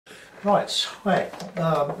Right,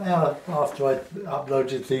 hour after I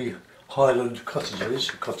uploaded the Highland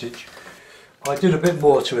cottage, I did a bit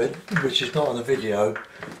more to it, which is not on the video.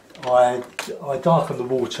 I darkened the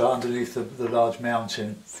water underneath the large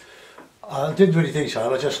mountain. I didn't do any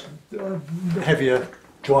detail, I just heavier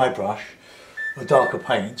dry brush, a darker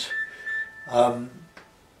paint,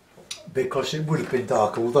 because it would have been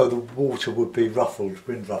darker, although the water would be ruffled,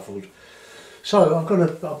 wind ruffled. So I'm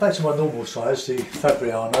back to my normal size, the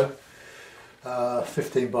Fabriano.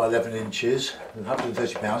 15 by 11 inches,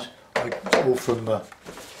 130 pounds, all from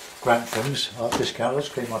Grantham's discount. Let's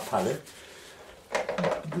clean my palette.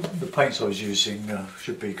 The paints I was using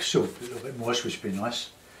should be still a little bit moist, which would be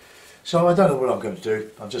nice. So I don't know what I'm going to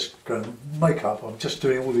do. I'm just going to make up. I'm just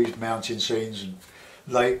doing all these mountain scenes and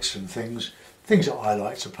lakes and things that I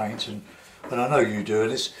like to paint, and I know you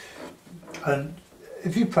do. And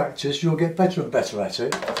if you practice, you'll get better and better at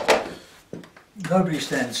it. Nobody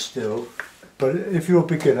stands still. But if you're a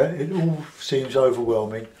beginner, it all seems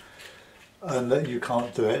overwhelming and that you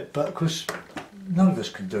can't do it. But because none of us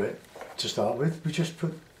can do it to start with, we just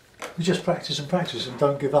practice and practice and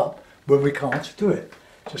don't give up when we can't do it.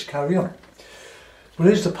 Just carry on. Well,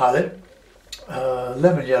 here's the palette.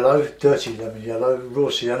 Lemon yellow, dirty lemon yellow,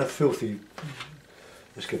 raw sienna, filthy.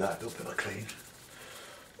 Let's give that a little bit of a clean.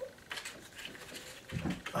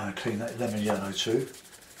 Clean that lemon yellow too.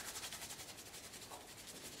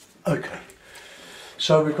 Okay.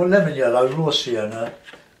 So we've got lemon yellow, raw sienna,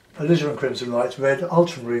 alizarin crimson lights, red,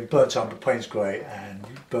 ultramarine, burnt umber, Payne's grey and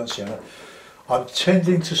burnt sienna. I'm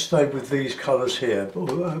tending to stay with these colours here,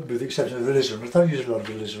 with the exception of alizarin. I don't use a lot of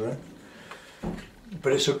alizarin,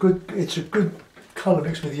 but it's a good colour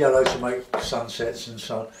mixed with yellow to make sunsets and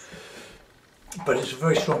so on. But it's a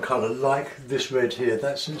very strong colour, like this red here.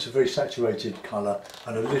 It's a very saturated colour,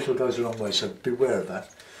 and a little goes a long way, so beware of that.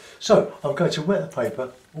 So I'm going to wet the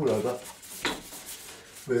paper all over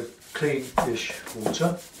with clean-ish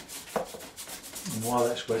water, and while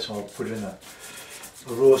that's wet I'll put in a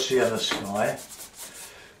raw sienna sky,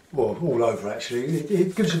 well, all over actually.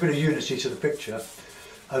 It gives a bit of unity to the picture,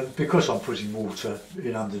 and because I'm putting water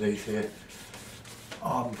in underneath here,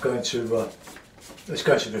 it's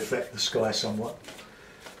going to reflect the sky somewhat.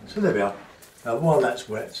 So there we are. Now while that's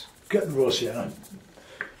wet, get the raw sienna,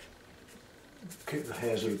 keep the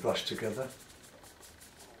hairs of the brush together.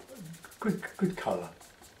 Good colour.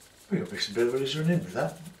 We could mix a bit of alizarin in with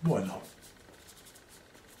that. Why not?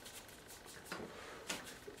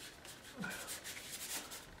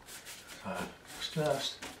 So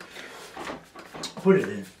just put it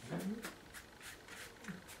in.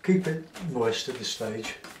 Keep it moist at this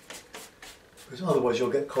stage, because otherwise you'll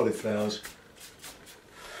get cauliflowers.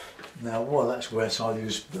 Now while that's wet, I'll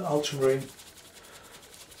use the ultramarine.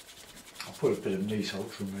 I'll put a bit of neat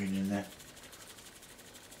ultramarine in there.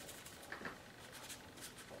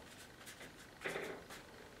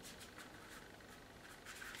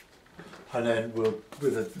 And then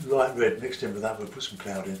with a light red mixed in with that, we'll put some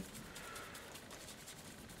cloud in.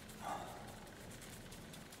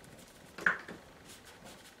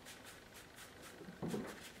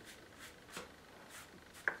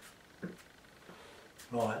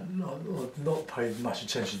 Right, I've not paid much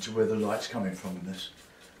attention to where the light's coming from in this.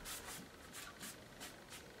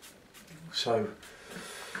 So,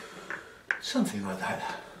 something like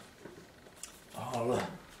that. I'll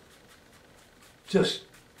just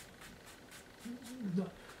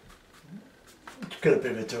get a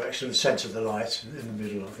bit of a direction and sense of the light in the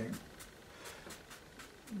middle, I think.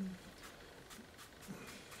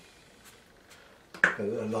 A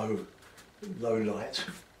low light.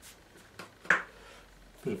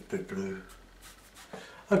 Bit blue.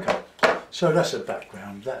 Okay, so that's the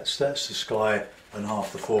background. That's the sky and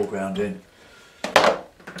half the foreground in.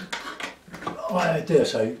 I dare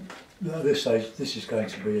say at this stage this is going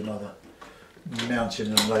to be another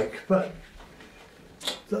mountain and lake, but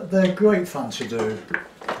they're great fun to do.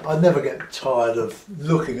 I never get tired of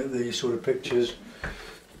looking at these sort of pictures.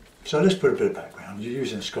 So let's put a bit of background. You're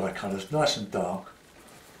using sky colours, nice and dark,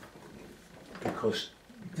 because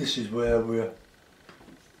this is where we're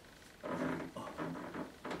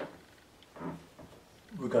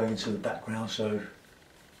going into the background, so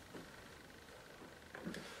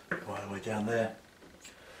right the way down there,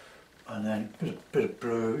 and then a bit of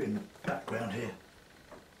blue in the background here.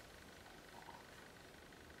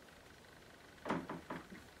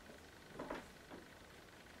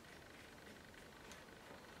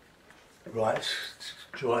 Right,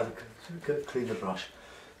 dry, clean the brush,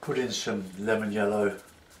 put in some lemon yellow,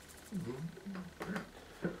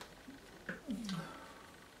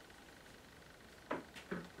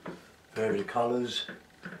 vary the colours,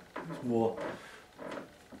 more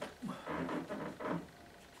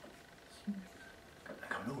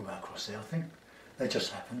marks there, I think. They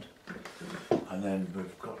just happened. And then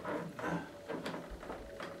we've got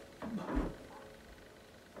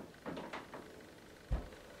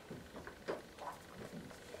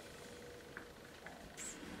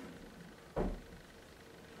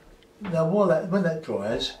now when that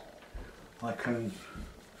dries, I can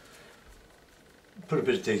put a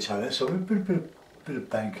bit of detail in it. So we put a bit of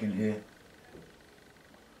bank in here,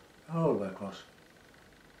 all the way across.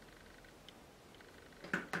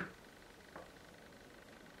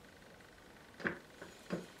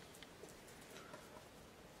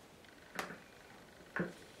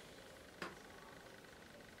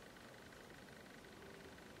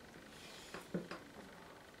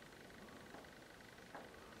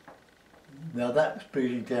 Now that's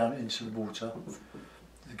bleeding down into the water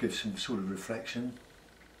to give some sort of reflection.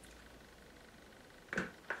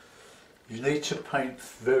 You need to paint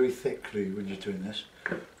very thickly when you're doing this,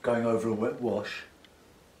 going over a wet wash,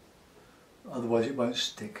 otherwise it won't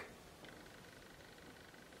stick.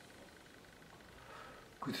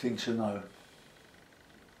 Good thing to know.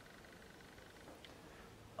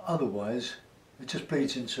 Otherwise it just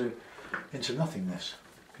bleeds into nothingness.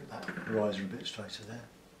 Get that horizon a bit straighter there.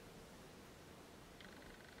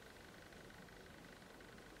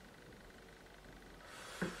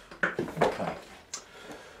 Okay,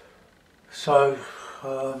 so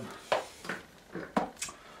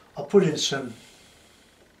I'll put in some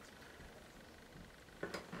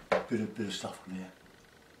bit of stuff on here.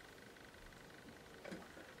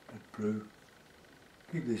 Blue.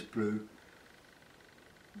 Keep this blue,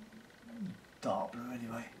 dark blue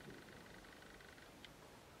anyway.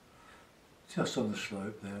 Just on the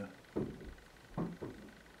slope there.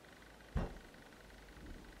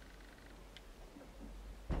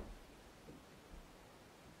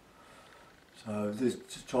 So there's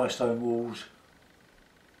dry stone walls.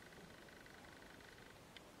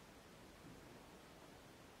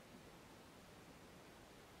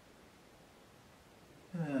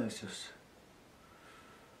 Yeah, it's just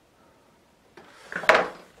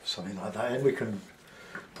something like that, and we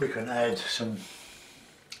can add some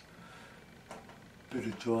bit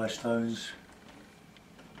of dry stones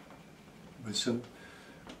with some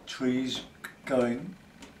trees going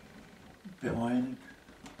behind.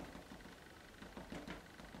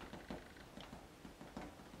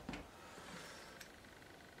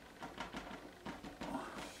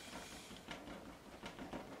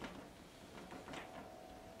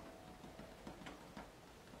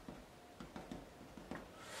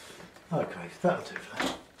 Okay, that'll do for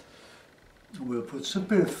that. We'll put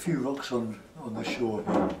a few rocks on the shore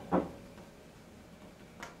here.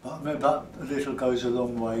 But remember, a little goes a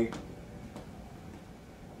long way.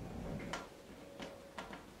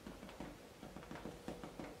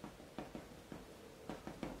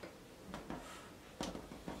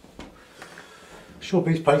 Sure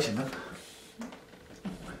beats painting them.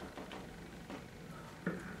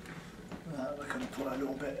 We can put a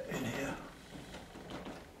little bit in here.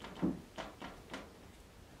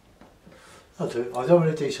 I'll do. I don't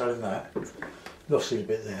want to detail in that. Lost it a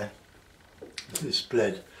bit there. It's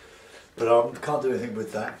bled, but I can't do anything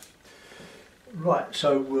with that. Right,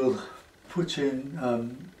 so we'll put in a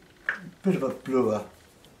bit of a bluer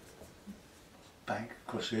bank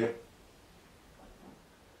across here.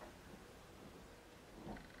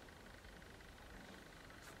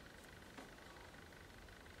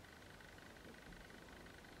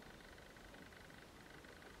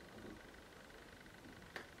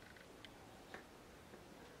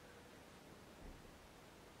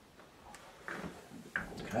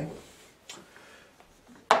 Okay.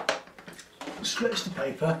 Stretch the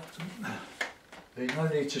paper. There's no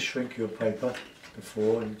need to shrink your paper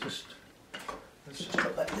before. Let's just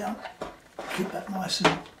put that down. Keep that nice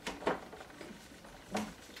and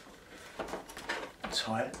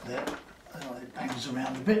tight there. It bangs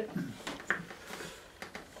around a bit.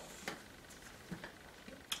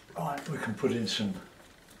 Right, we can put in some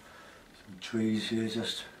trees here.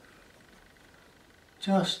 Just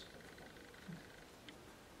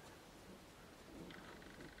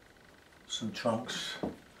some trunks.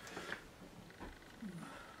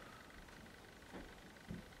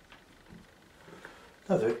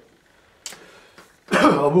 That'll do.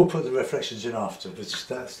 I will put the reflections in after, but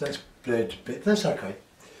that's bled a bit. That's okay.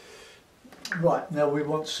 Right, now we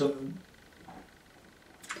want some.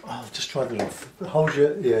 I'll just try that off. Hold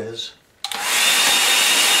your ears.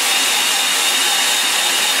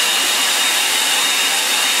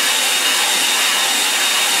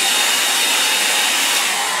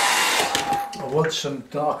 I want some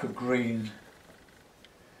darker green.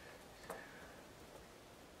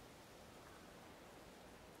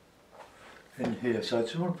 in here. So I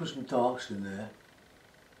just want to put some darks in there.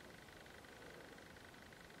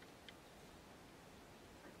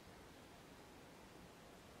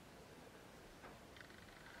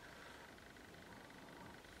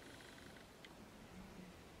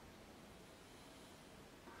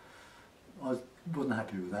 I wasn't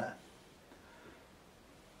happy with that.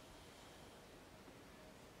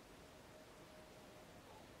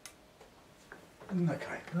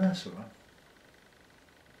 Okay, that's all right.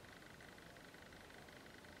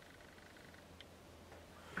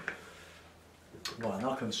 Right, and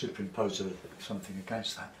I can superimpose something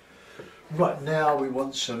against that. Right, now we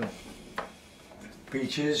want some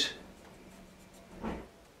beaches.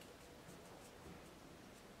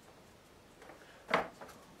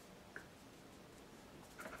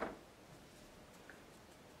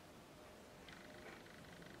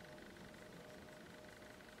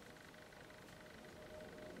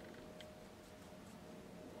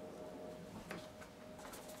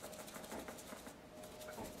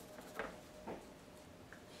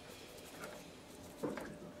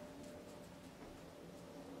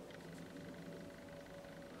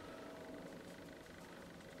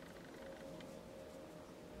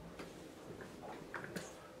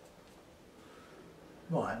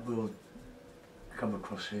 Right, we'll come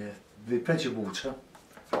across here. There'll be plenty of water.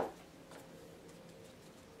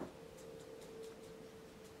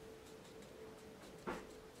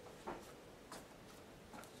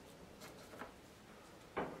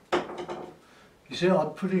 You see, I'm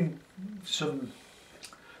putting some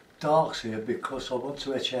darks here because I want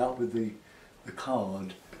to etch out with the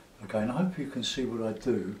card. Again, I hope you can see what I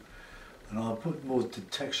do, and I'll put more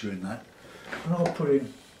texture in that, and I'll put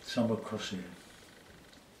in some across here.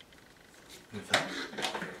 With that.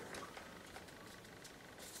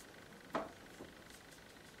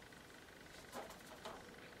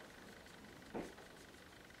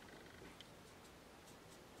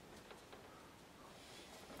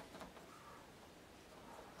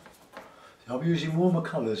 So I'm using warmer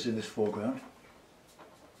colours in this foreground.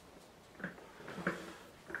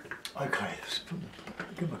 Okay, let's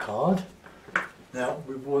get my card. Now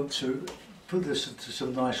we want to put this into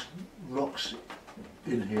some nice rocks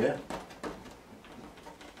in here.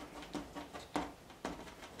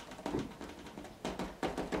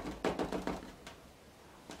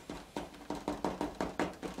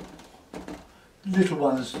 Little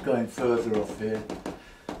ones going further off here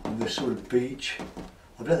on this sort of beach.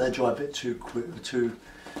 I bet they dry a bit too quick, too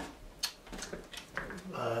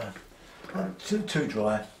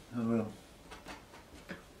dry. Oh well,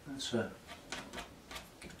 that's right.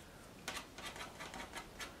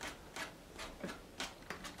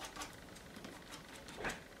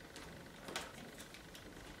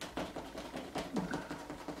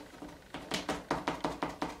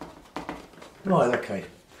 Okay,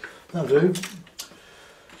 that'll do.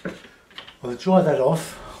 I'll dry that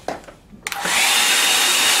off.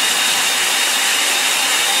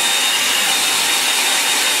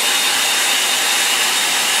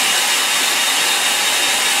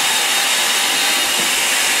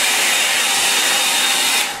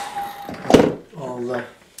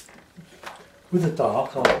 With the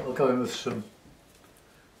dark, I'll go in with some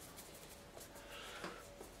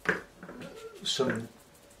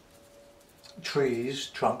trees,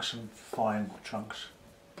 trunks, some fine trunks.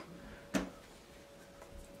 It's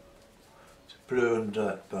blue and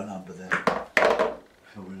burnt umber there.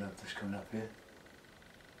 So we'll have this coming up here.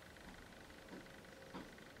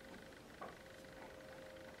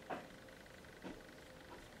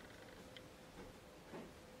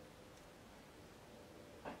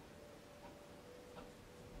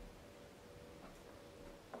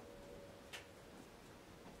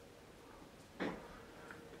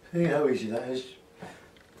 See how easy that is.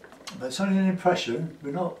 But it's only an impression.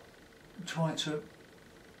 We're not trying to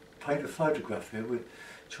paint a photograph here. We're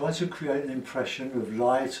trying to create an impression of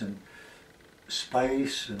light and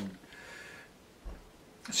space and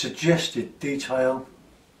suggested detail.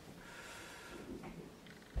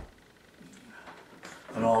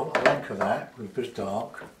 And I'll anchor that with a bit of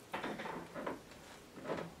dark.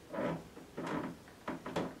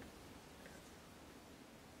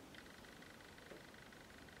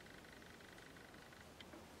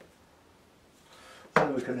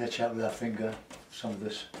 We can etch out with our finger some of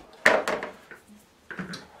this,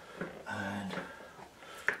 and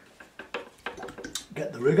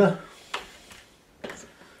get the rigger.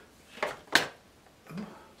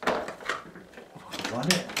 Run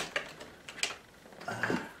it.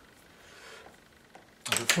 And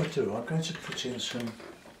before I do, I'm going to put in some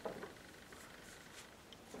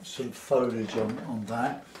foliage on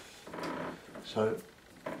that, so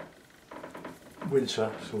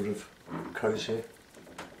winter sort of coats here.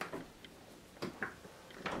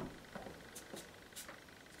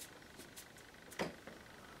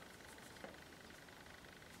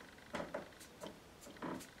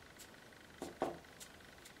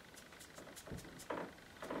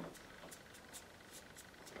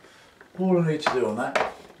 All I need to do on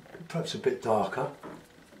that, perhaps a bit darker,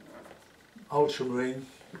 ultramarine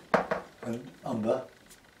and umber,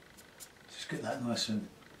 just get that nice and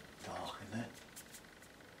dark in there.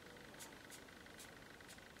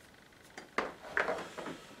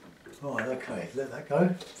 Right, okay, let that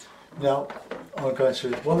go. Now I'm going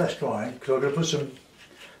to, while that's drying, because I'm going to put some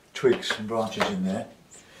twigs and branches in there,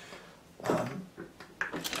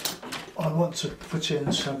 I want to put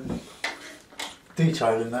in some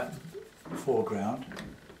detail in that foreground.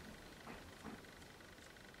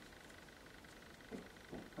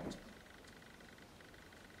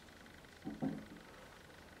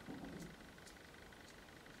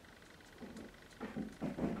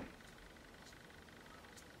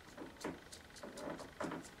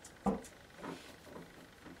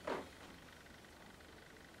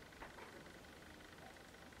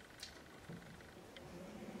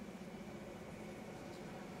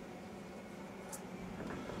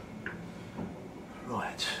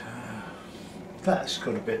 Right, that's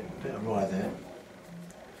got a bit of rye there.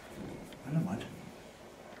 Oh, never mind.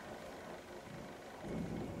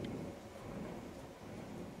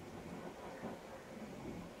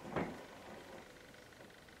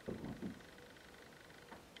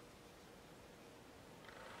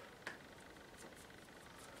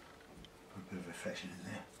 Put a bit of reflection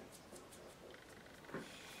in there.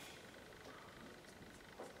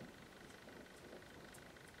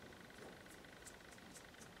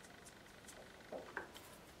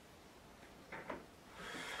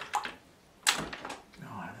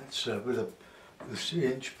 With a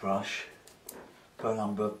inch brush, go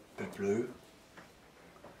number bit blue,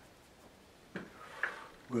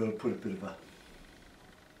 we'll put a bit of a,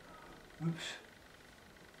 oops,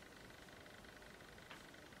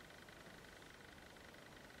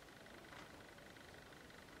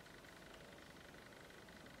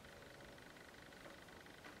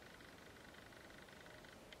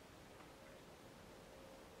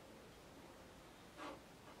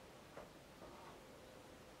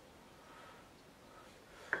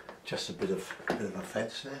 just a bit of a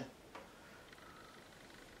fence there.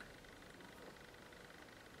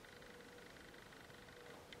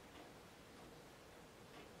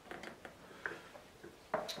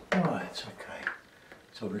 Right, okay.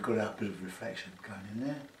 So we've got our bit of reflection going in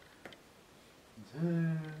there.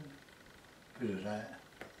 Bit of that.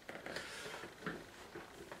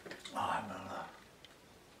 I'm gonna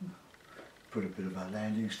put a bit of our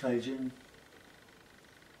landing stage in.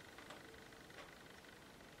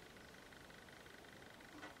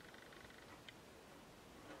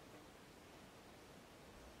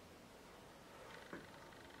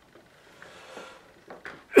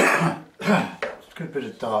 A bit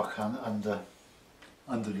of dark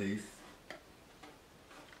underneath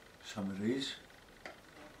some of these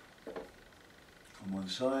on one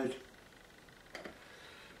side.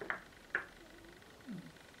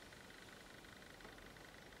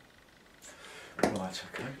 Right,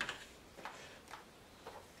 okay.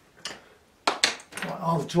 Right,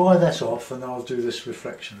 I'll dry that off and I'll do this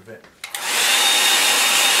reflection a bit.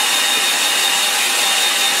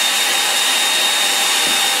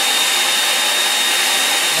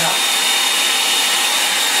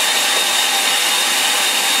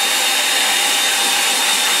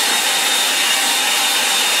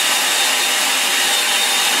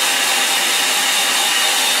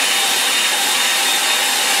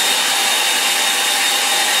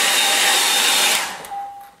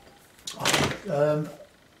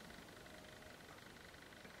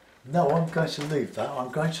 No, I'm going to leave that.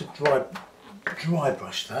 I'm going to dry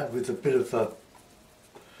brush that with a bit of that.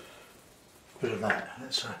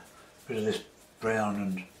 That's a bit of this brown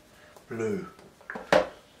and blue.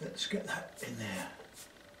 Let's get that in there.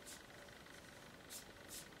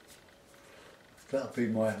 That'll be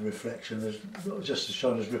my reflection. There's not just as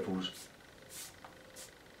shine as ripples.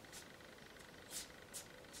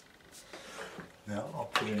 Now I'll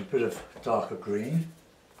put in a bit of darker green,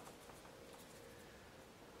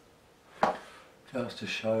 just to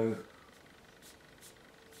show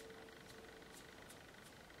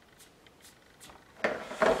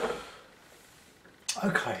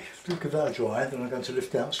okay, give that a dry, then I'm going to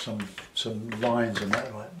lift out some lines on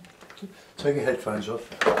that, right? Take your headphones off.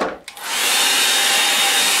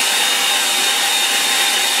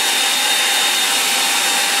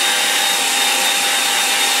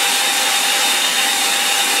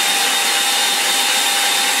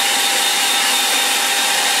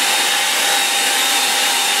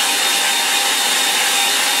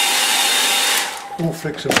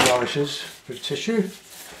 fix and flourishes with tissue.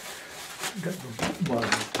 Get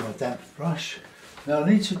my damp brush. Now I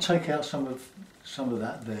need to take out some of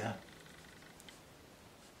that there.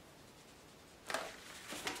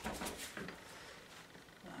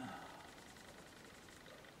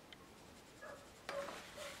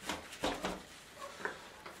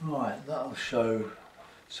 Right, that'll show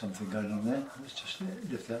something going on there. Let's just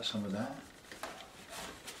lift out some of that.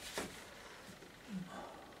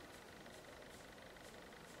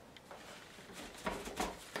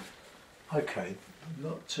 Okay,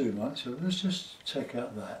 not too much, so let's just take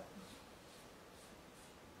out that.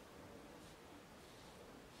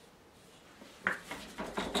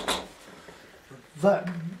 That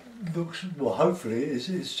looks, well, hopefully it's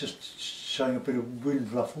just showing a bit of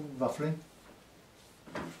wind ruffling.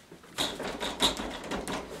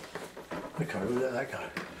 Okay, we'll let that go.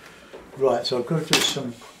 Right, so I've got to do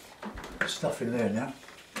some stuff in there now.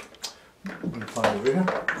 I'm going to find the rigger.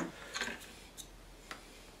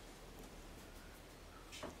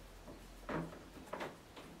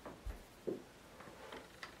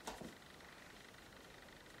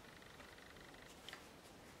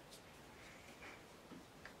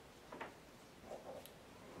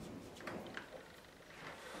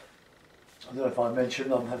 I don't know if I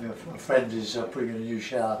mentioned, I'm having a friend is putting in a new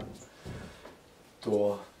shower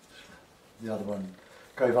door. The other one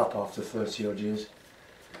gave up after 30 odd years.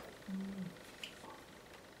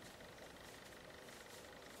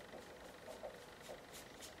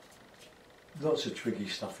 Lots of twiggy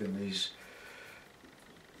stuff in these.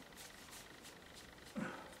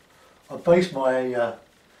 I base my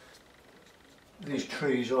these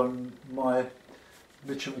trees on my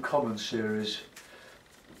Mitcham Common series,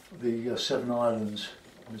 the Seven Islands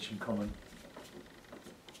Mitcham Common.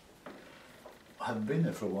 I haven't been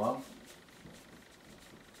there for a while.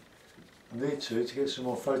 I need to get some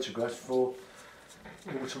more photographs for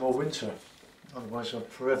autumn or winter. Otherwise I'm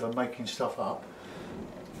forever making stuff up.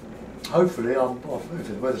 Hopefully I'm off, if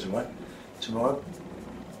the weather's right, tomorrow,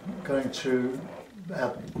 going to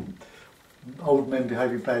have old men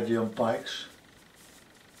behaving badly on bikes.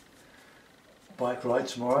 Bike ride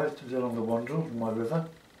tomorrow along the Wandle, my river.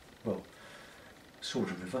 Well, sort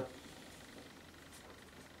of river.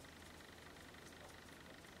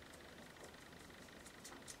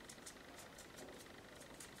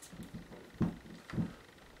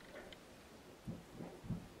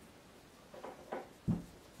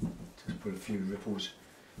 Put a few ripples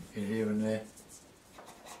in here and there.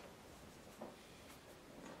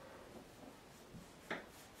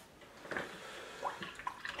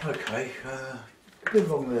 Okay, a bit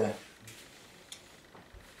wrong there,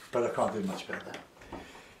 but I can't do much about that.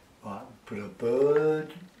 Right, put a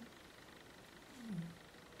bird.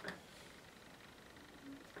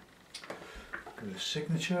 Put a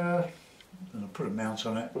signature, and I'll put a mount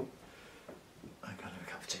on it. I'm going to have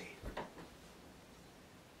a cup of tea.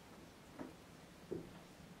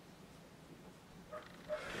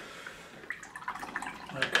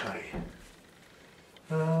 Okay.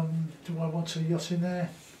 Do I want a yacht in there?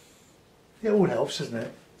 It all helps, doesn't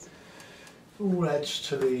it? All adds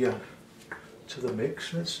to the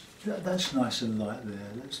mix. That's nice and light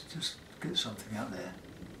there. Let's just get something out there.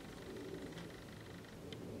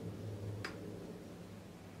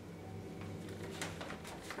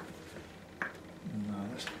 No,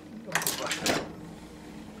 let's brush that up.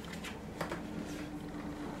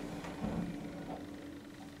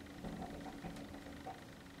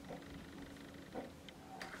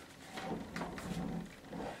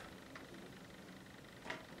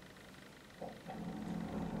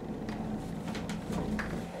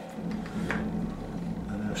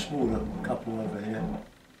 Smaller couple over here,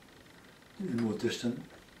 more distant.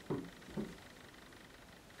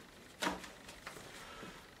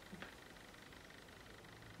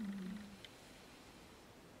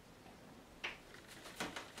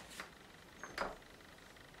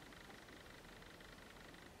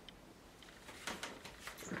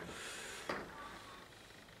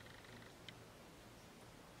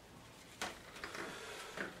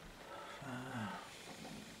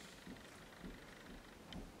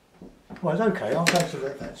 Right, okay, I'm going to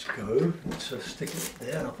let that go. Let's stick it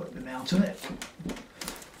there and I'll put the mount on it.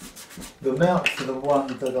 The mount for the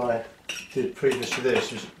one that I did previous to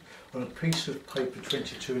this was on a piece of paper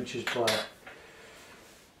 22 inches by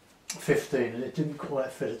 15 and it didn't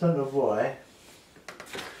quite fit. I don't know why.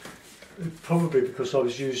 Probably because I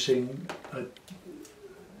was using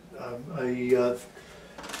a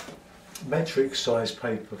metric size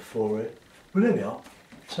paper for it. Well, there we are.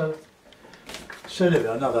 So there we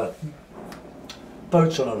are, another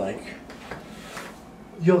boats on a lake,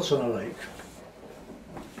 yachts on a lake.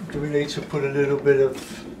 do we need to put a little bit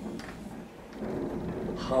of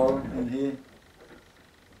hull in here?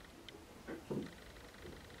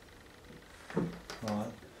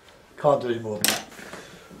 Right. Can't do any more than that.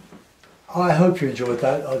 I hope you enjoyed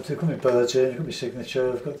that. I've got my birds in, I've got my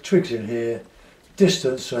signature, I've got twigs in here,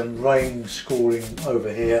 distance and rain scoring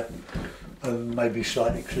over here, and maybe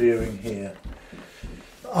slightly clearing here.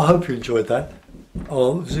 I hope you enjoyed that.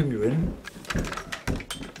 I'll zoom you in.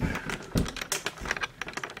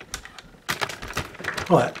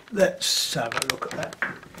 Right, let's have a look at that.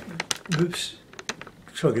 Oops,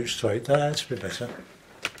 try to get it straight. That's a bit better.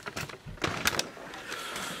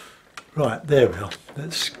 Right, there we are.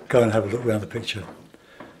 Let's go and have a look around the picture.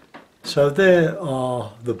 So there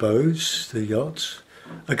are the boats, the yachts,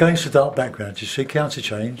 against the dark background. You see counter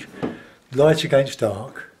change, light against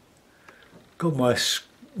dark. Got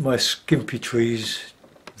my skimpy trees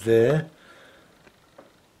there.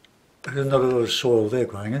 There's not a lot of soil there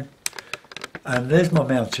growing in. And there's my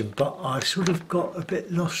mountain, but I sort of got a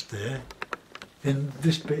bit lost there in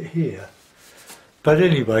this bit here. But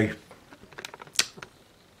anyway,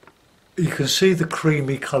 you can see the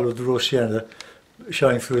creamy colour of the raw sienna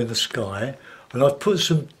showing through in the sky, and I've put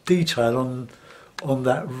some detail on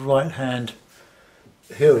that right hand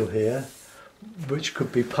hill here, which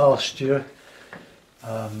could be pasture,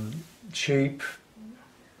 sheep,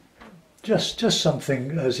 just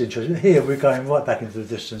something as interesting. Here we're going right back into the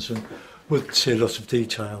distance and we'll see a lot of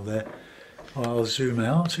detail there. I'll zoom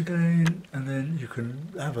out again and then you can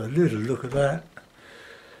have a little look at that.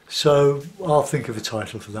 So I'll think of a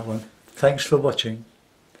title for that one. Thanks for watching.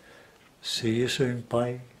 See you soon.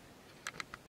 Bye.